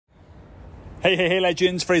Hey,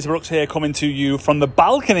 legends. Fraser Brooks here, coming to you from the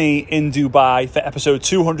balcony in Dubai for episode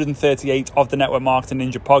 238 of the Network Marketing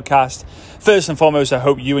Ninja podcast. First and foremost, I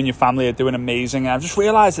hope you and your family are doing amazing. I've just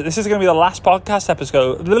realized that this is going to be the last podcast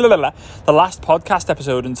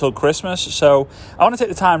episode until Christmas. So I want to take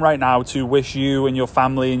the time right now to wish you and your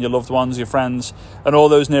family and your loved ones, your friends, and all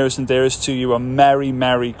those nearest and dearest to you a Merry,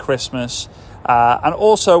 Merry Christmas. And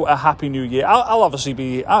also a Happy New Year. I'll obviously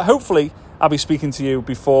be, hopefully, I'll be speaking to you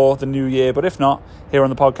before the new year, but if not, here on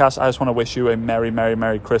the podcast, I just want to wish you a Merry, Merry,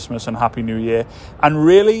 Merry Christmas and Happy New Year. And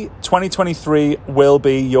really, 2023 will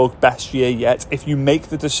be your best year yet if you make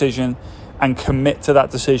the decision and commit to that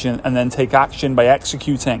decision and then take action by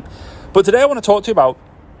executing. But today I want to talk to you about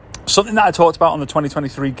something that I talked about on the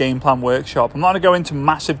 2023 Game Plan Workshop. I'm not going to go into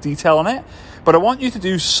massive detail on it, but I want you to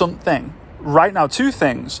do something right now, two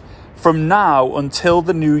things, from now until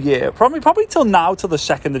the new year, probably till now, till the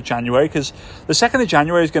 2nd of January, because the 2nd of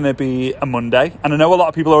January is going to be a Monday. And I know a lot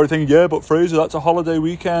of people are already thinking, yeah, but Fraser, that's a holiday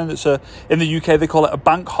weekend. In the UK, they call it a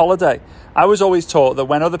bank holiday. I was always taught that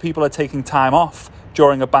when other people are taking time off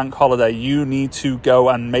during a bank holiday, you need to go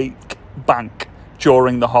and make bank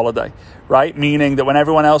during the holiday, right? Meaning that when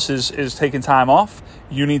everyone else is taking time off,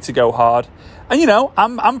 you need to go hard. And, you know,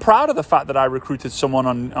 I'm proud of the fact that I recruited someone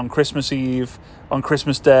on Christmas Eve, on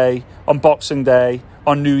Christmas Day, on Boxing Day,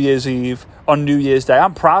 on New Year's Eve, on New Year's Day.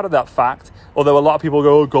 I'm proud of that fact. Although a lot of people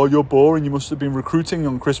go, oh, God, you're boring. You must have been recruiting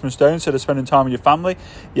on Christmas Day instead of spending time with your family.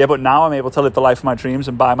 Yeah, but now I'm able to live the life of my dreams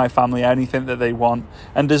and buy my family anything that they want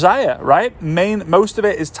and desire, right? Most of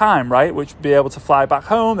it is time, right? Which be able to fly back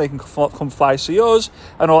home. They can come fly see us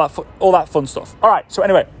and all that fun stuff. All right, so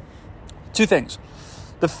anyway, two things.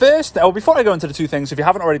 The first, before I go into the two things, if you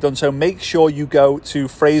haven't already done so, make sure you go to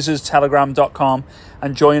fraserstelegram.com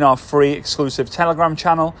and join our free exclusive Telegram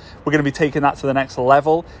channel. We're going to be taking that to the next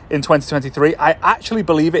level in 2023. I actually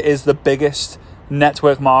believe it is the biggest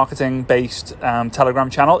network marketing based Telegram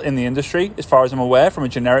channel in the industry, as far as I'm aware, from a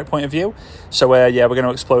generic point of view. So we're going to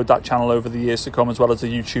explode that channel over the years to come, as well as the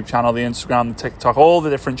YouTube channel, the Instagram, the TikTok, all the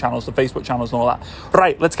different channels, the Facebook channels and all that.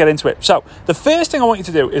 Right, let's get into it. So the first thing I want you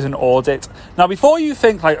to do is an audit. Now, before you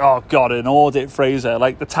think like, oh God, an audit, Fraser,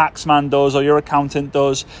 like the tax man does or your accountant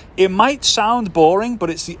does, it might sound boring, but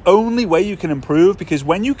it's the only way you can improve, because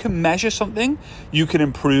when you can measure something, you can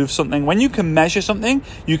improve something. When you can measure something,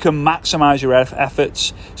 you can maximize your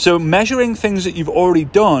efforts. So measuring things that you've already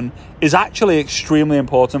done is actually extremely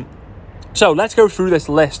important. So let's go through this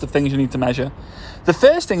list of things you need to measure. The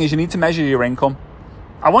first thing is you need to measure your income.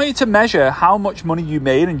 I want you to measure how much money you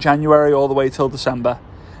made in January all the way till December.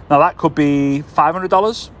 Now that could be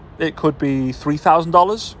 $500, it could be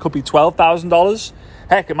 $3,000, could be $12,000.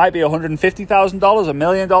 Heck, it might be $150,000, $1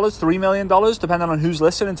 million, $3 million, depending on who's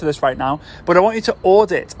listening to this right now. But I want you to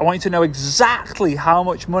audit. I want you to know exactly how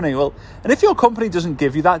much money. Well, and if your company doesn't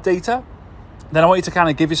give you that data, then I want you to kind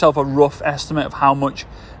of give yourself a rough estimate of how much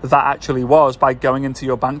that actually was by going into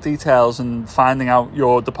your bank details and finding out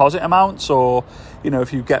your deposit amounts, or, you know,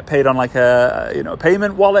 if you get paid on like a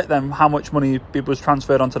payment wallet, then how much money was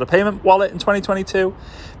transferred onto the payment wallet in 2022.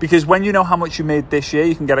 Because when you know how much you made this year,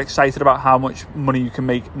 you can get excited about how much money you can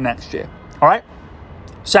make next year. All right.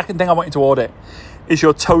 Second thing I want you to audit is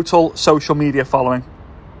your total social media following.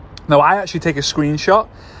 Now, I actually take a screenshot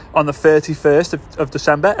on the 31st of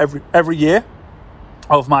December every year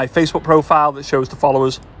of my Facebook profile that shows the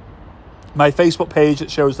followers, my Facebook page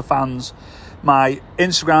that shows the fans, my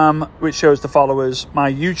Instagram which shows the followers,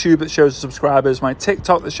 my YouTube that shows the subscribers, my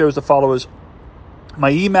TikTok that shows the followers, my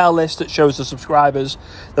email list that shows the subscribers,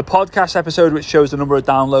 the podcast episode which shows the number of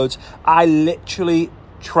downloads. I literally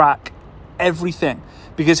track everything,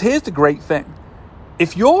 because here's the great thing.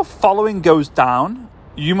 If your following goes down,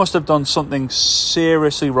 you must have done something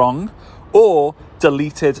seriously wrong or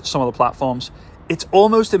deleted some of the platforms. It's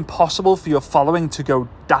almost impossible for your following to go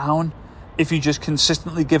down if you're just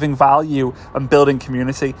consistently giving value and building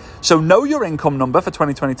community. So know your income number for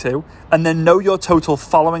 2022, and then know your total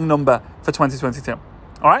following number for 2022.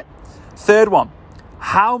 All right. Third one,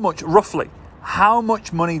 roughly how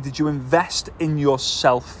much money did you invest in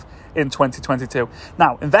yourself in 2022?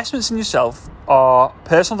 Now, investments in yourself are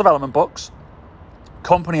personal development books,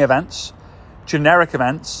 company events, generic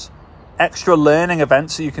events, extra learning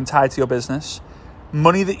events that you can tie to your business,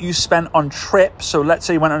 money that you spent on trips. So let's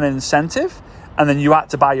say you went on an incentive and then you had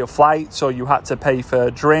to buy your flights, or you had to pay for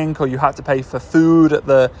a drink, or you had to pay for food at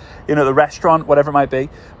the restaurant, whatever it might be.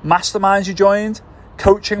 Masterminds you joined,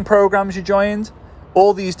 coaching programs you joined,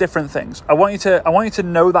 all these different things. I want you to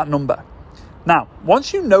know that number. Now,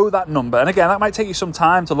 once you know that number, and again, that might take you some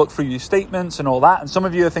time to look through your statements and all that. And some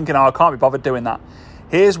of you are thinking, oh, I can't be bothered doing that.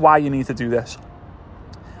 Here's why you need to do this.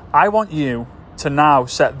 I want you to now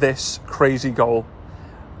set this crazy goal.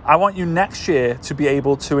 I want you next year to be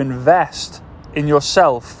able to invest in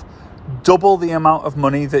yourself double the amount of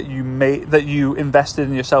money that you invested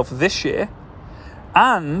in yourself this year,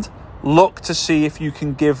 and look to see if you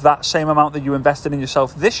can give that same amount that you invested in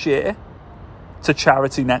yourself this year to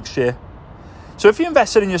charity next year. So if you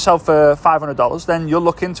invested in yourself for $500, then you're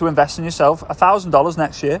looking to invest in yourself $1,000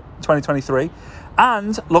 next year, 2023,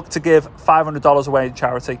 and look to give $500 away to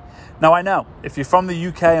charity. Now, I know if you're from the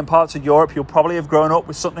UK and parts of Europe, you'll probably have grown up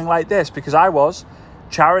with something like this, because I was.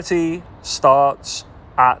 Charity starts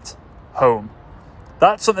at home.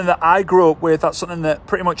 That's something that I grew up with. That's something that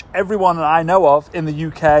pretty much everyone that I know of in the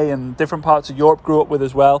UK and different parts of Europe grew up with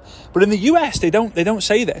as well. But in the US, they don't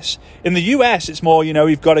say this. In the US, it's more,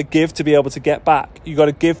 you've got to give to be able to get back. You've got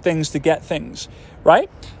to give things to get things, right?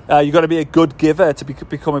 You've got to be a good giver to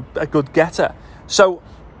become a good getter. So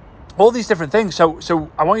all these different things. So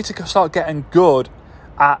I want you to start getting good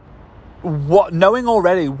at knowing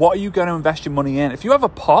already what are you going to invest your money in. If you have a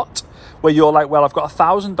pot where you're like, well, I've got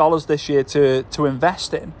 $1,000 this year to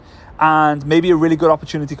invest in, and maybe a really good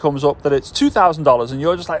opportunity comes up that it's $2,000, and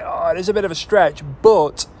you're just like, oh, it is a bit of a stretch,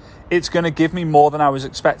 but it's going to give me more than I was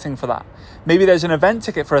expecting for that. Maybe there's an event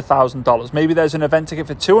ticket for $1,000. Maybe there's an event ticket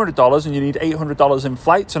for $200 and you need $800 in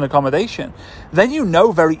flights and accommodation. Then you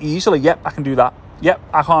know very easily, yep, I can do that. Yep,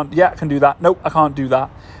 I can't. Yeah, I can do that. Nope, I can't do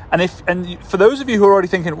that. And for those of you who are already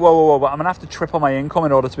thinking, whoa, I'm going to have to triple my income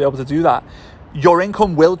in order to be able to do that. Your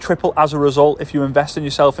income will triple as a result if you invest in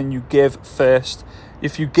yourself and you give first.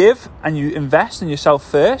 If you give and you invest in yourself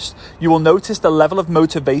first, you will notice the level of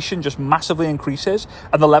motivation just massively increases,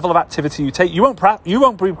 and the level of activity you take. You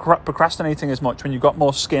won't be procrastinating as much when you've got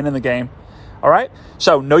more skin in the game. All right?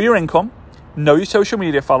 So know your income, know your social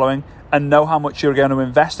media following, and know how much you're going to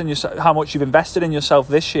invest in yourself, how much you've invested in yourself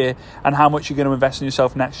this year, and how much you're going to invest in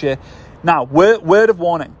yourself next year. Now, word of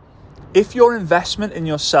warning. If your investment in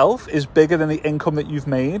yourself is bigger than the income that you've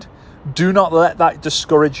made, do not let that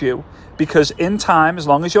discourage you, because in time, as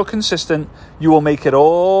long as you're consistent, you will make it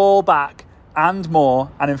all back and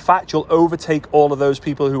more. And in fact, you'll overtake all of those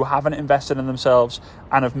people who haven't invested in themselves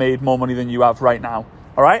and have made more money than you have right now.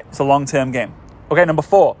 All right? It's a long-term game. Okay, number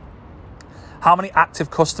 4. How many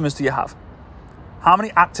active customers do you have? How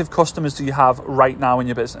many active customers do you have right now in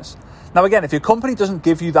your business? Now, again, if your company doesn't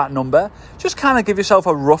give you that number, just kind of give yourself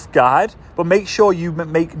a rough guide, but make sure you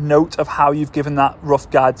make note of how you've given that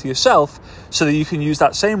rough guide to yourself so that you can use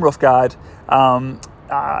that same rough guide,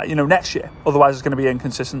 next year. Otherwise, it's going to be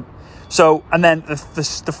inconsistent. So, and then the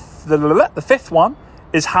 5th one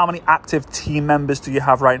is how many active team members do you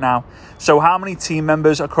have right now? So how many team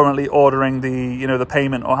members are currently ordering the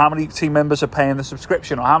payment, or how many team members are paying the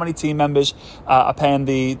subscription, or how many team members are paying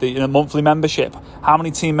the monthly membership? How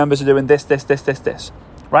many team members are doing this,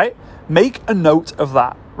 right? Make a note of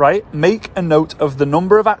that, right? Make a note of the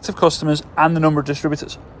number of active customers and the number of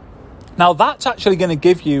distributors. Now that's actually going to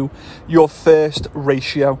give you your first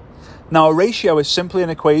ratio. Now, a ratio is simply an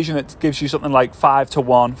equation that gives you something like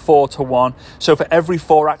 5-1, 4-1. So for every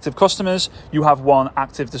 4 active customers, you have 1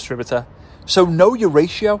 active distributor. So know your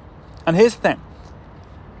ratio. And here's the thing.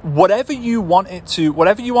 Whatever you want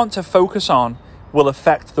to focus on will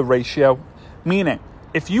affect the ratio. Meaning,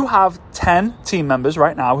 if you have 10 team members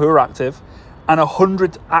right now who are active and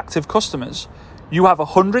 100 active customers, you have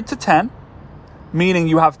 100 to 10, meaning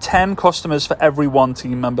you have 10 customers for every 1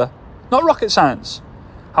 team member. Not rocket science.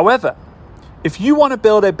 However, if you want to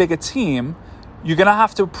build a bigger team, you're going to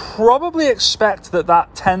have to probably expect that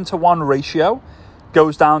 10-1 ratio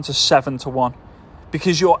goes down to 7-1,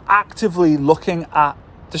 because you're actively looking at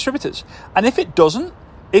distributors. And if it doesn't,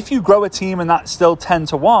 if you grow a team and that's still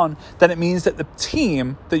 10-1, then it means that the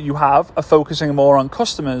team that you have are focusing more on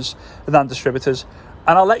customers than distributors.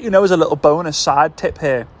 And I'll let you know as a little bonus side tip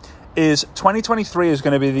here is 2023 is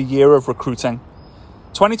going to be the year of recruiting.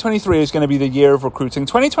 2023 is going to be the year of recruiting.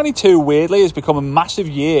 2022, weirdly, has become a massive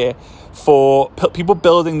year for people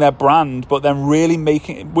building their brand, but then really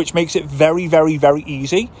which makes it very, very, very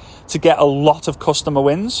easy to get a lot of customer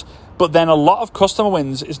wins. But then a lot of customer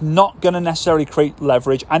wins is not going to necessarily create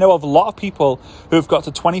leverage. I know of a lot of people who've got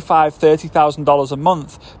to $25,000, $30,000 a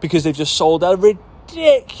month because they've just sold a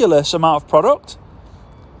ridiculous amount of product.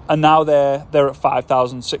 And now they're at $5,000,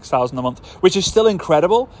 $6,000 a month, which is still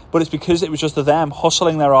incredible, but it's because it was just them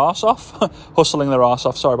hustling their arse off.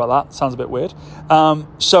 Sorry about that. Sounds a bit weird.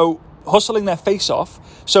 So hustling their face off,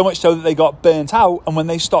 so much so that they got burnt out. And when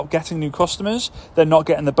they stop getting new customers, they're not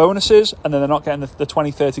getting the bonuses, and then they're not getting the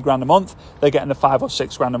 20, 30 grand a month. They're getting the 5 or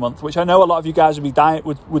 6 grand a month, which I know a lot of you guys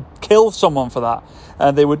would kill someone for that.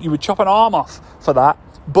 And you would chop an arm off for that.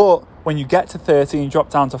 But when you get to 30 and you drop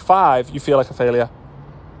down to 5, you feel like a failure.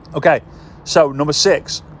 Okay, so number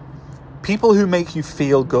 6, people who make you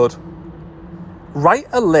feel good. Write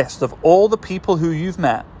a list of all the people who you've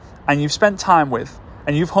met and you've spent time with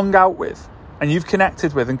and you've hung out with and you've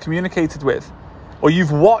connected with and communicated with, or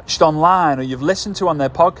you've watched online or you've listened to on their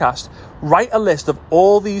podcast. Write a list of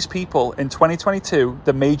all these people in 2022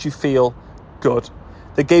 that made you feel good,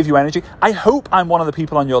 that gave you energy. I hope I'm one of the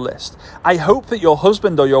people on your list. I hope that your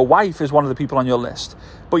husband or your wife is one of the people on your list.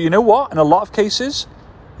 But you know what? In a lot of cases,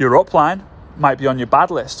 your upline might be on your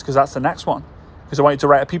bad list, because that's the next one. Because I want you to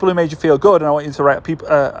write people who made you feel good, and I want you to write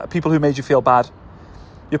people who made you feel bad.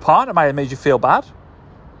 Your partner might have made you feel bad.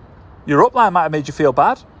 Your upline might have made you feel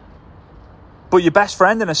bad. But your best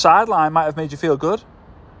friend in a sideline might have made you feel good.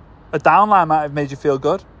 A downline might have made you feel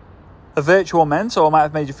good. A virtual mentor might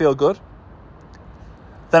have made you feel good.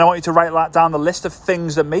 Then I want you to write down the list of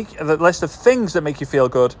things that make you feel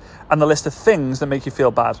good, and the list of things that make you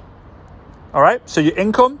feel bad. All right? So your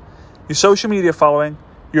income, your social media following,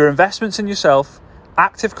 your investments in yourself,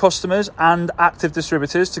 active customers and active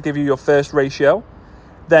distributors to give you your first ratio.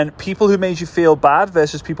 Then people who made you feel bad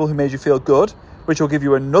versus people who made you feel good, which will give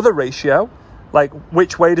you another ratio. Like,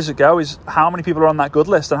 which way does it go? Is how many people are on that good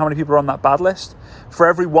list and how many people are on that bad list? For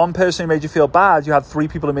every one person who made you feel bad, you had 3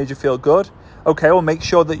 people who made you feel good. Okay, well, make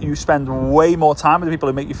sure that you spend way more time with the people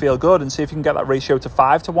who make you feel good and see if you can get that ratio to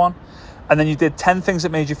 5 to 1. And then you did 10 things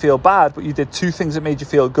that made you feel bad, but you did 2 things that made you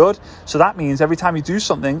feel good. So that means every time you do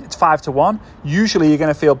something, it's 5 to 1. Usually you're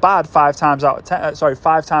going to feel bad 5 times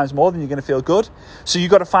more than you're going to feel good. So you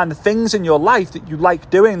got to find the things in your life that you like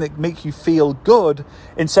doing that make you feel good,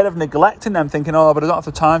 instead of neglecting them, thinking, oh, but I don't have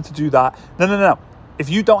the time to do that. No. If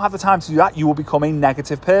you don't have the time to do that, you will become a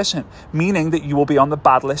negative person, meaning that you will be on the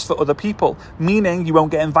bad list for other people, meaning you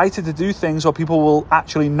won't get invited to do things, or people will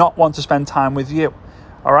actually not want to spend time with you.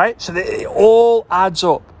 All right? So it all adds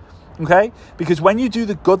up. Okay? Because when you do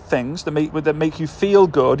the good things that make you feel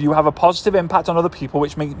good, you have a positive impact on other people,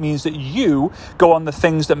 which means that you go on the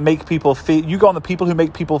things that make people feel. You go on the people who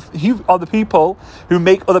make people. You are the people who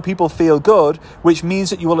make other people feel good, which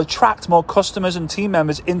means that you will attract more customers and team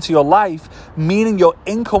members into your life, meaning your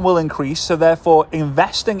income will increase. So therefore,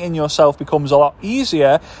 investing in yourself becomes a lot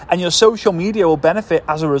easier, and your social media will benefit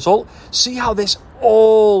as a result. See how this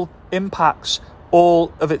all impacts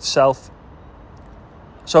all of itself.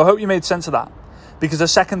 So I hope you made sense of that, because the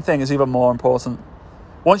second thing is even more important.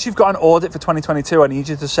 Once you've got an audit for 2022, I need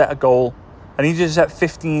you to set a goal. I need you to set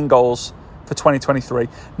 15 goals for 2023.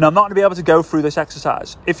 Now, I'm not going to be able to go through this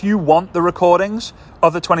exercise. If you want the recordings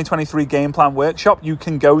of the 2023 game plan workshop, you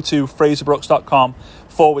can go to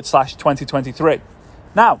fraserbrooks.com/2023.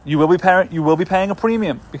 Now, you will be paying a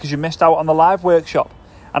premium because you missed out on the live workshop.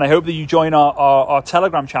 And I hope that you join our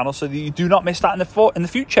Telegram channel so that you do not miss that in the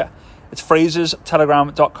future. It's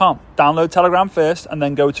fraserstelegram.com. Download Telegram first and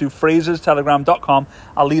then go to fraserstelegram.com.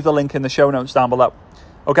 I'll leave the link in the show notes down below.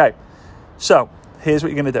 Okay, so here's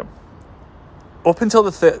what you're going to do. Up until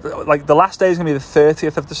the last day is going to be the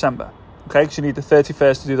 30th of December. Okay, because you need the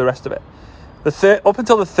 31st to do the rest of it. Up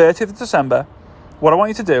until the 30th of December, what I want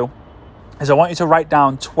you to do is I want you to write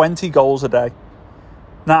down 20 goals a day.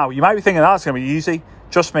 Now, you might be thinking that's going to be easy.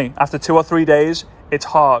 Trust me, after 2 or 3 days, it's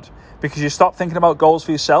hard. Because you start thinking about goals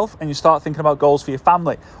for yourself, and you start thinking about goals for your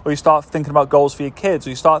family, or you start thinking about goals for your kids, or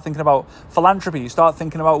you start thinking about philanthropy, you start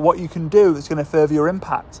thinking about what you can do that's going to further your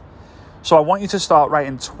impact. So I want you to start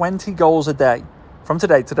writing 20 goals a day from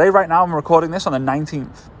today. Today, right now, I'm recording this on the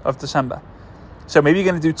 19th of December. So maybe you're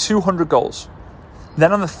going to do 200 goals.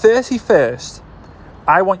 Then on the 31st,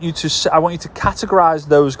 I want you to categorize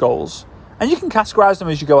those goals. And you can categorize them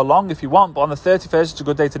as you go along if you want, but on the 31st, it's a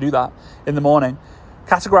good day to do that in the morning.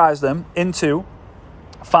 Categorize them into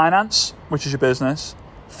finance, which is your business,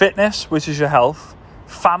 fitness, which is your health,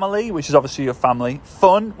 family, which is obviously your family,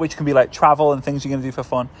 fun, which can be like travel and things you're going to do for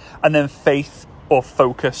fun, and then faith or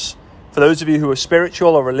focus. For those of you who are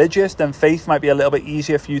spiritual or religious, then faith might be a little bit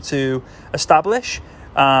easier for you to establish.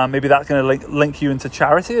 Maybe that's going to link you into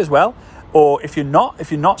charity as well. Or if you're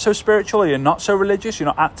not so spiritual, or you're not so religious, you're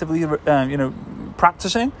not actively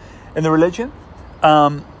practicing in the religion,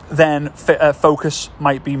 then focus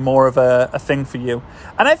might be more of a thing for you.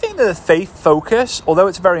 And I think that the faith focus, although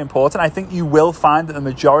it's very important, I think you will find that the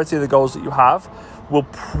majority of the goals that you have will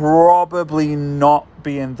probably not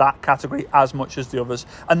be in that category as much as the others.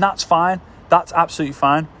 And that's fine. That's absolutely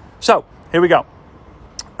fine. So here we go.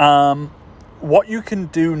 What you can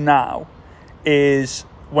do now is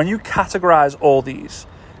when you categorize all these,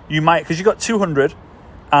 you might, because you got 200,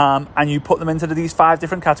 and you put them into these 5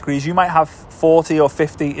 different categories, you might have 40 or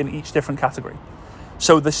 50 in each different category.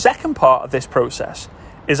 So the second part of this process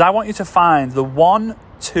is I want you to find the 1,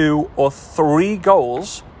 2, or 3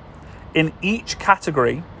 goals in each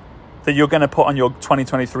category that you're going to put on your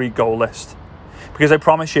 2023 goal list. Because I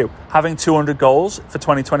promise you, having 200 goals for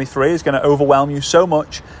 2023 is going to overwhelm you so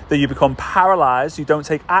much that you become paralyzed, you don't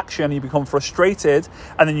take action, you become frustrated,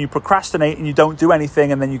 and then you procrastinate and you don't do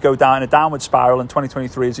anything, and then you go down in a downward spiral, and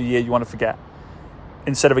 2023 is a year you want to forget.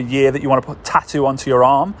 Instead of a year that you want to put tattoo onto your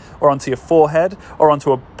arm or onto your forehead or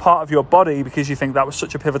onto a part of your body because you think that was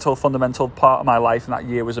such a pivotal, fundamental part of my life and that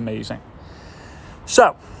year was amazing.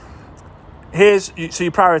 So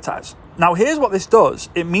you prioritize. Now, here's what this does.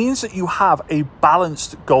 It means that you have a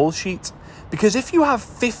balanced goal sheet. Because if you have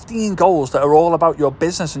 15 goals that are all about your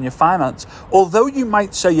business and your finance, although you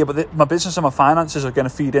might say, yeah, but my business and my finances are going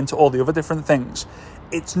to feed into all the other different things,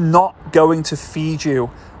 it's not going to feed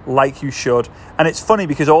you like you should. And it's funny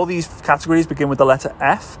because all these categories begin with the letter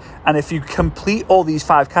F. And if you complete all these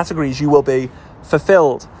 5 categories, you will be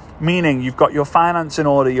fulfilled. Meaning you've got your finance in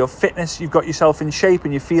order, your fitness, you've got yourself in shape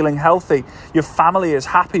and you're feeling healthy. Your family is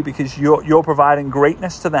happy because you're providing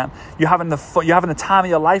greatness to them. You're having the time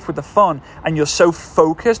of your life with the fun, and you're so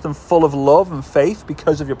focused and full of love and faith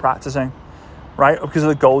because of your practicing, right? Because of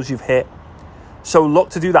the goals you've hit. So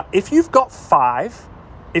look to do that. If you've got 5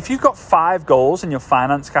 goals in your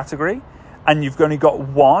finance category and you've only got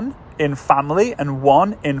 1 in family and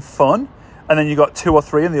 1 in fun, and then you've got 2 or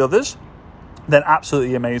 3 in the others, then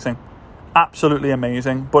absolutely amazing. Absolutely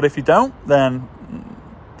amazing. But if you don't, then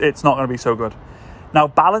it's not going to be so good. Now,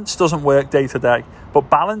 balance doesn't work day to day, but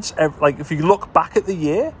balance, like if you look back at the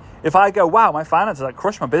year, if I go, wow, my finances, I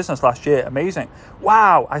crushed my business last year, amazing.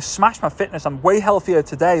 Wow, I smashed my fitness. I'm way healthier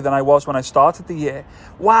today than I was when I started the year.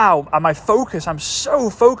 Wow, and my focus, I'm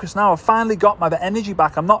so focused now. I finally got my energy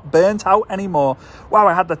back. I'm not burnt out anymore. Wow,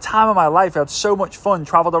 I had the time of my life. I had so much fun,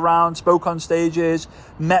 traveled around, spoke on stages,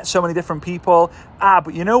 met so many different people.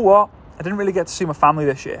 But you know what? I didn't really get to see my family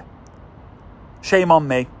this year. Shame on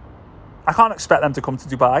me. I can't expect them to come to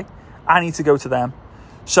Dubai. I need to go to them.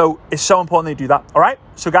 So it's so important that you do that. All right.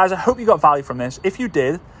 So guys, I hope you got value from this. If you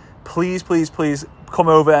did, please come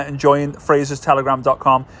over and join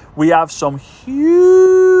FrasersTelegram.com. We have some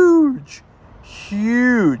huge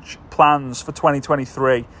plans for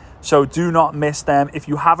 2023. So do not miss them. If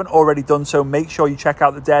you haven't already done so, make sure you check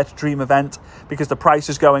out the Dare to Dream event because the price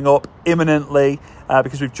is going up imminently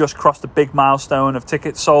because we've just crossed a big milestone of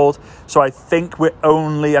tickets sold. So I think we've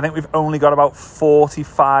only got about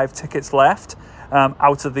 45 tickets left.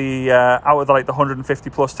 Out of the 150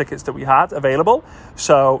 plus tickets that we had available.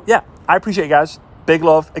 So yeah, I appreciate you guys. Big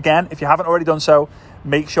love. Again, if you haven't already done so,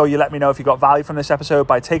 make sure you let me know if you got value from this episode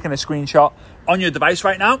by taking a screenshot on your device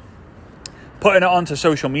right now, putting it onto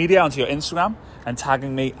social media, onto your Instagram, and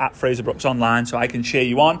tagging me at Fraser Brooks Online so I can cheer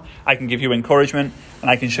you on, I can give you encouragement, and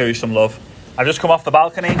I can show you some love. I've just come off the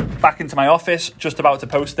balcony, back into my office, just about to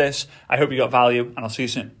post this. I hope you got value, and I'll see you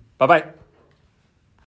soon. Bye-bye.